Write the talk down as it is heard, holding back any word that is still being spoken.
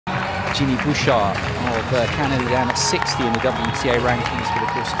Genie Bouchard of Canada down at 60 in the WTA rankings, but of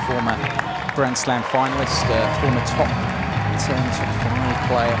course a former Grand Slam finalist, former top 10, top 5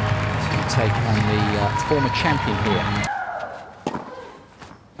 player to take on the former champion here.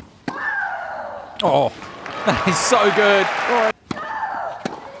 Oh, that is so good.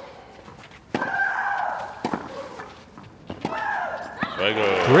 Very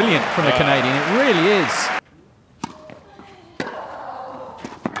good. Brilliant from the Canadian, it really is.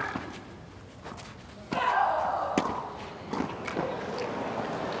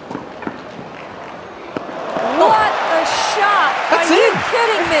 What a shot! That's Are you in.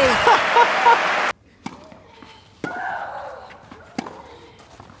 kidding me?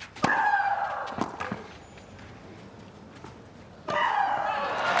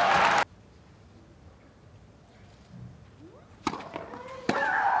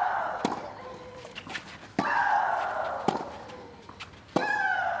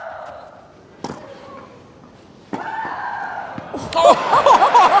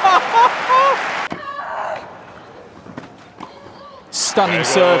 Stunning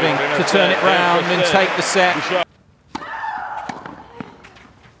serving to turn it round and take the set.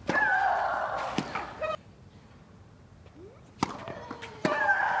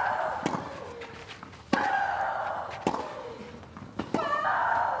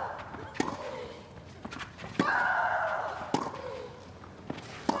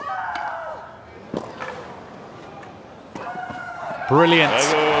 Brilliant.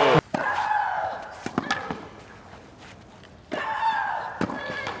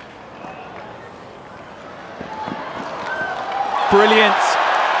 Brilliant.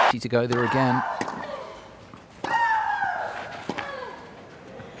 To go there again.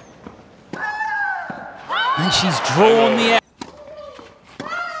 And she's drawn the air.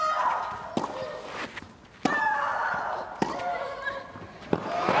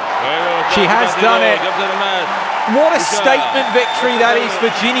 She has done it. What a statement victory that is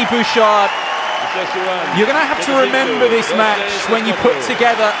for Genie Bouchard. You're going to have to remember this match when you put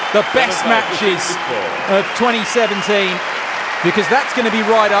together the best matches of 2017, because that's going to be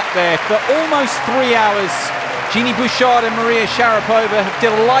right up there. For almost 3 hours, Genie Bouchard and Maria Sharapova have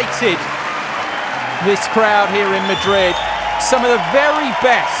delighted this crowd here in Madrid. Some of the very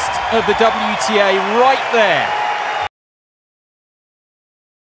best of the WTA right there.